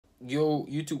Yo,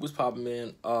 YouTube was popping,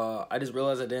 man. I just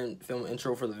realized I didn't film an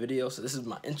intro for the video, so this is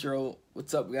my intro.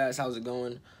 What's up, guys? How's it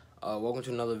going? Welcome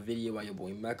to another video by your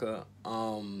boy Meka.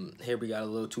 Here we got a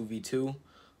little 2v2.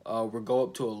 We're go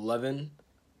up to 11.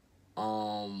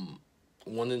 Ones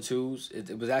and twos.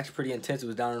 It was actually pretty intense. It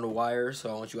was down in the wire, so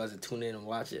I want you guys to tune in and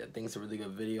watch it. I think it's a really good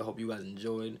video. Hope you guys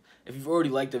enjoyed. If you've already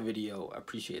liked the video, I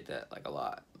appreciate that like a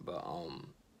lot. But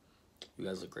you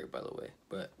guys look great, by the way.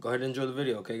 But go ahead and enjoy the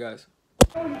video, okay, guys?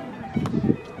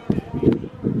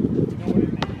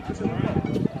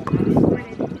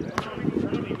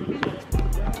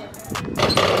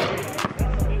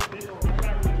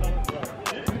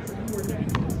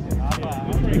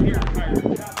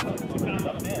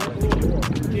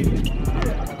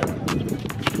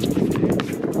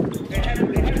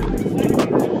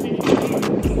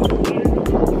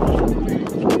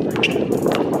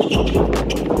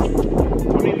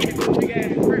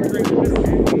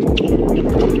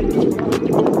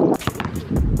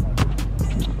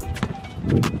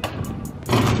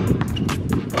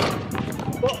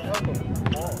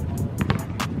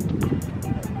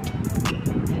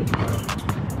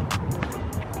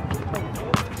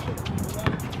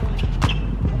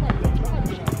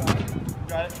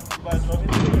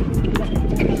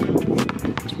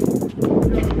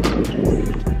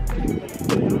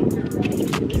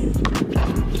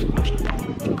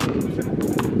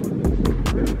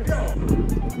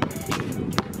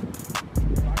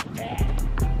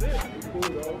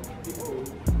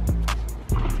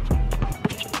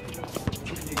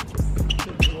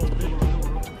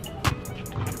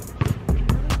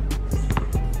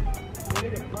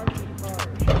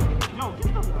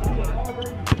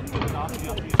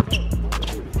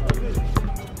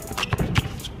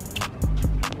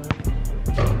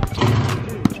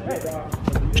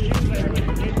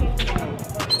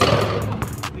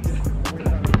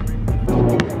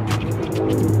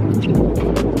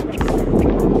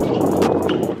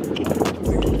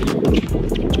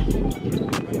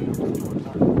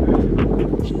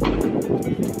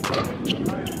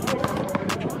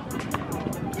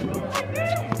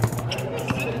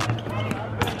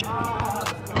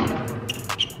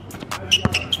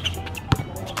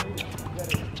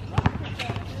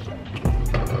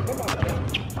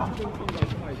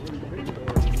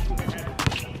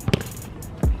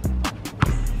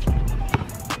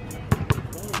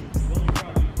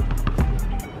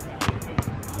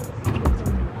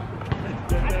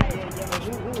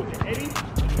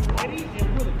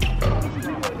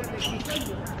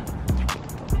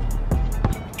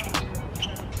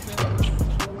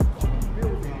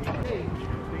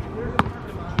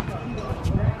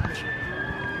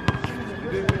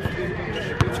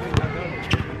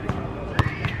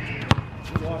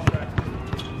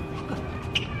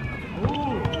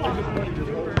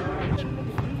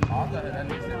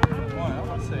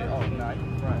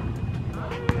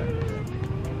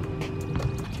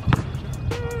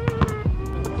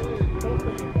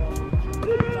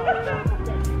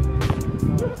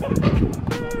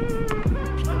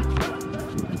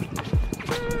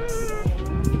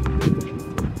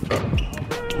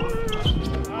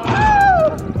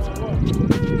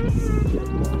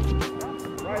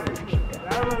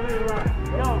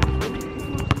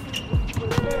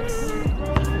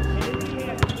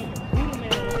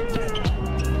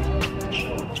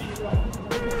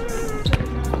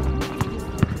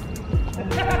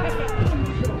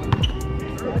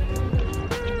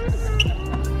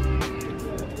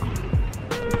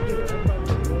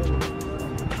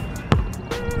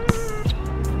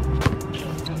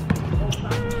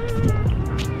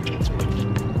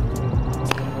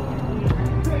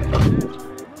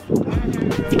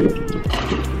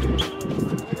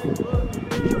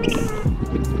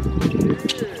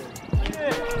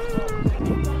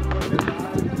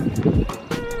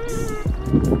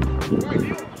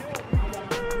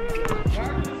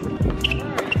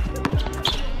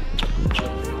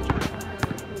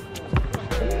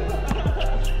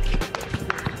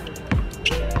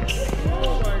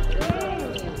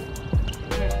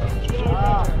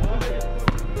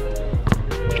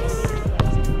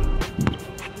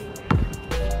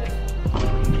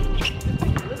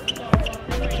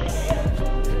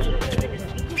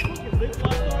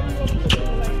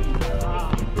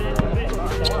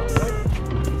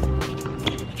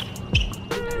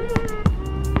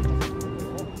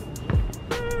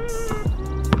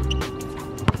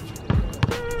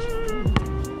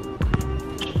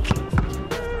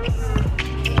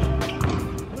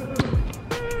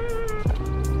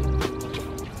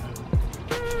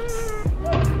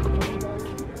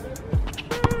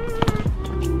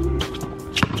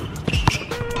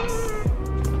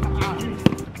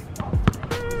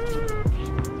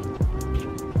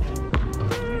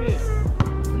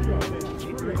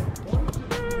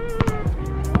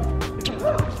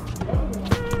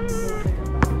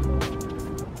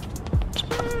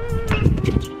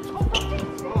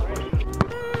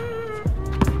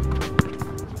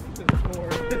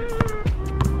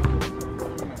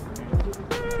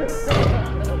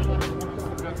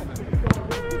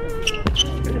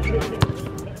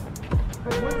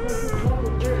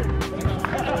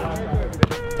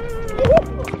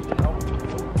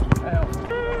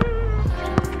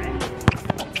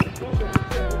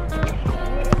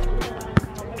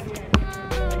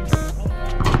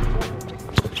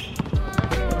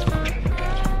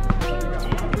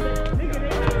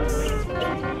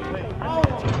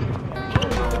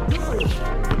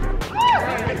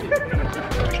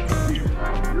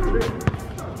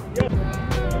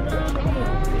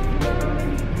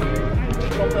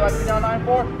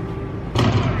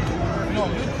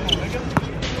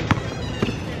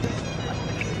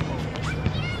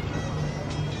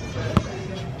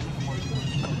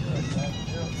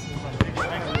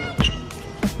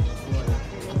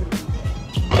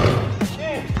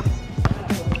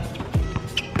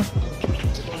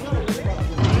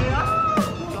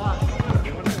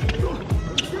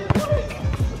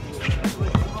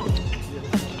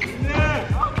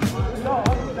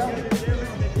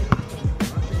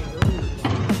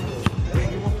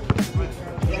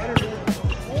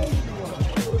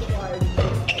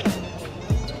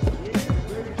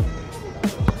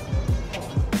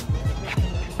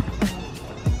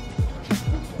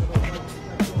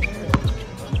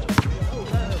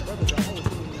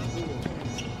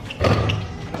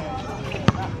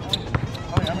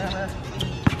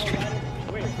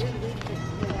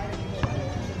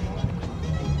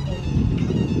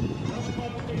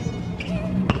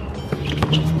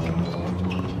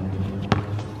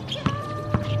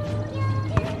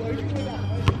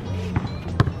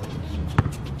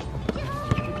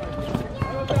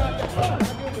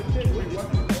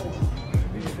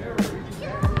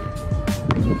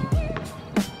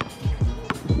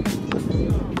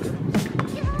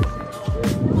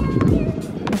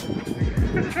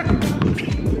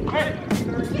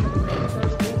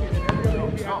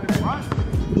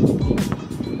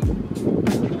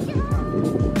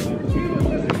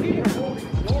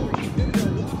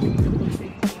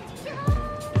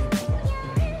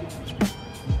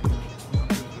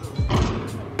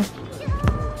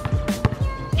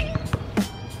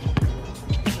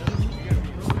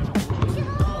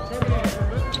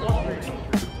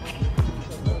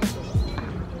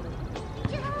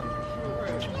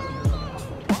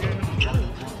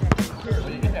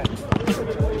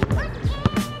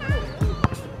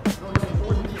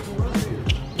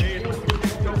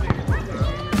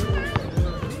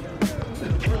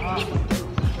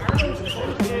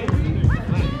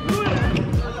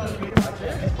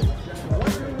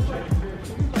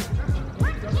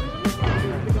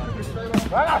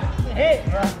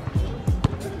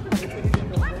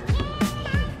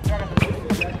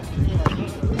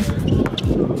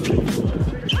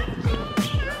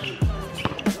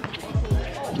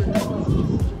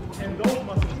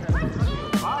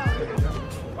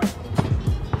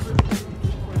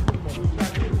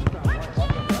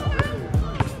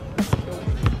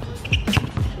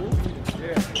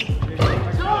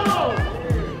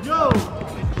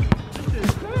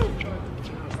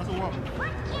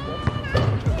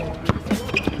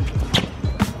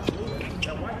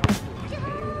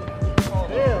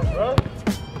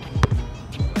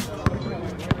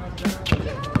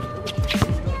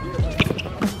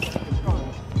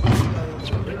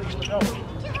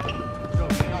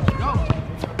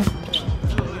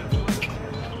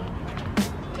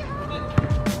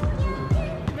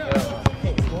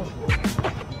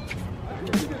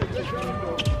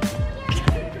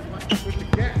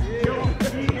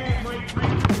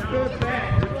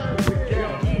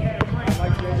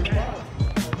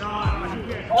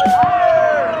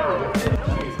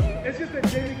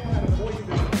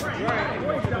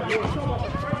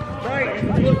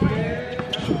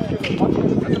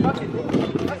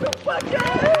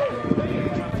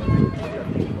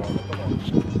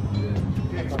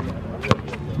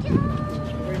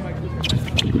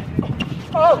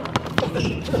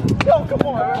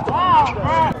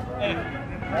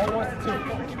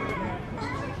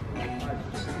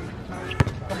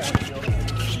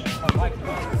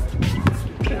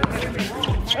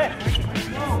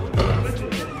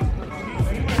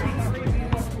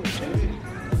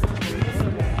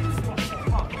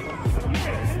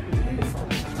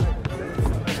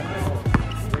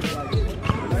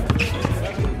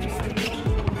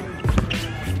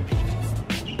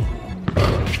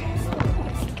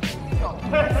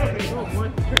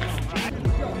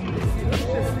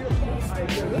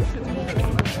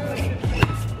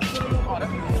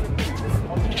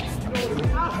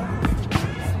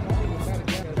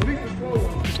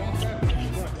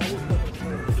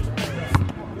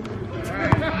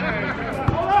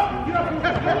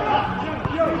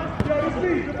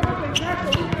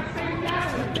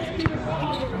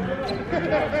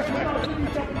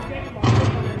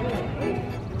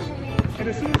 And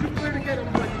as soon as you clear to get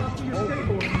him, like, hustle your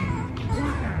skateboard.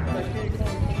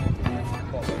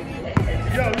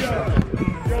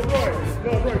 Yo, Roy,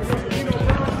 you know,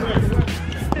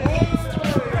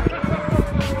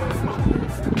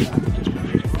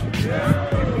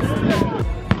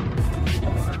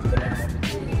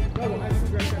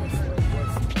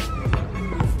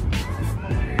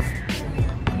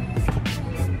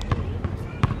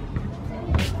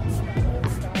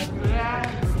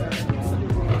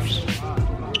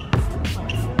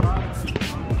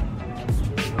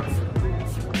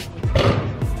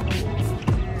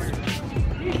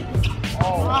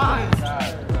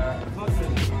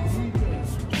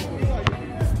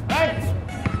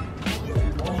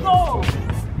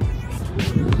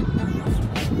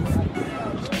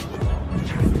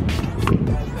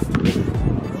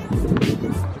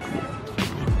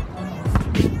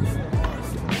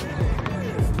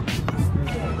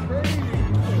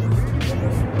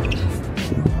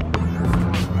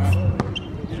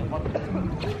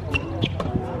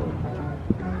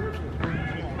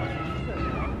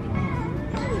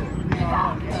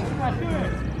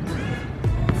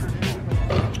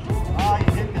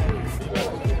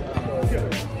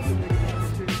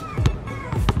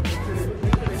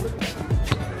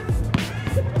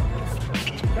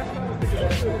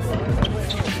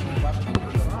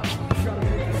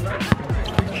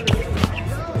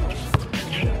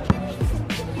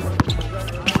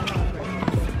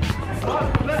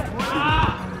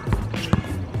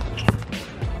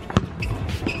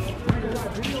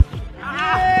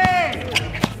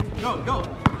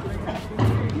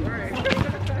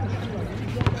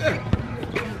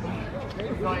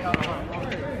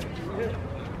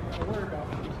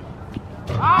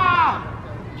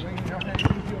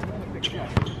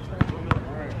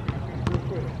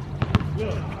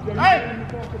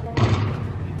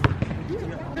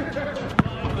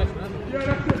 Hey!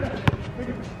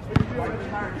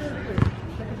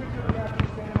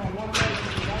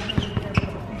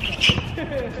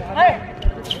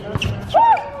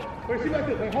 Wait, see like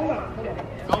this. Wait, hold on. Hold on.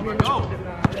 Go.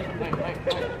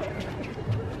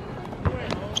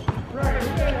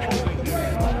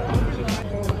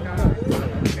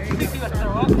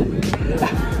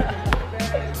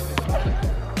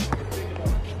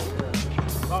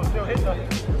 Oh, still hit though.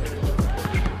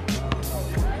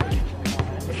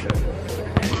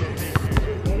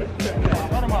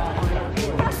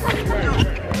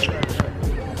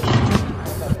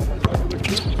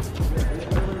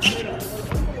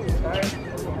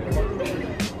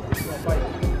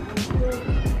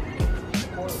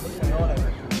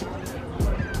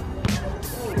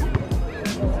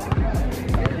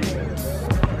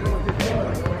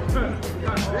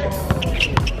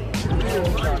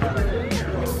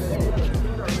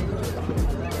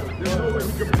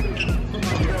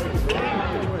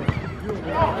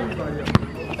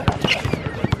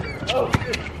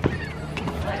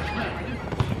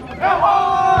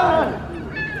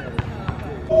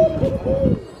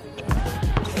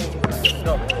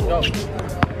 Go.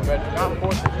 But not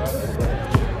force it, bro.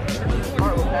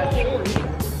 Smart with that.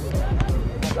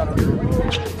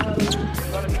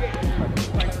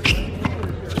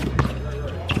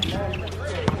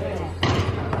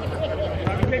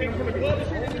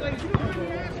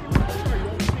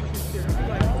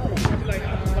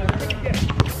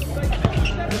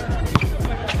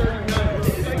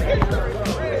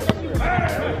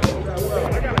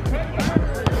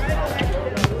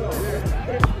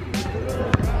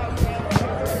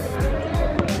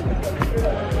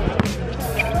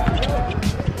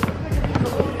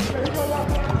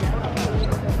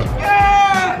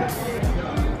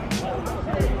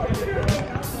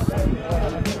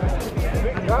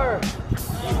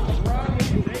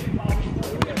 That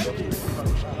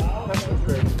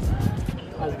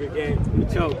was a good game. We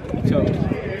choked.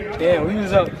 Damn, we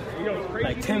was up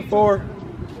like 10-4.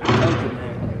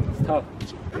 It's tough.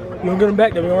 We're gonna get them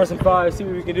back there. We're gonna run some fives, see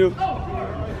what we can do.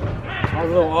 I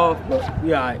was a little off, but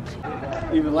we alright.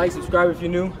 Leave a like, subscribe if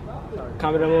you're new.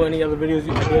 Comment down below any other videos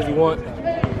you want.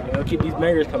 And we'll keep these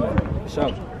bangers coming.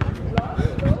 Show.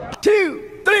 2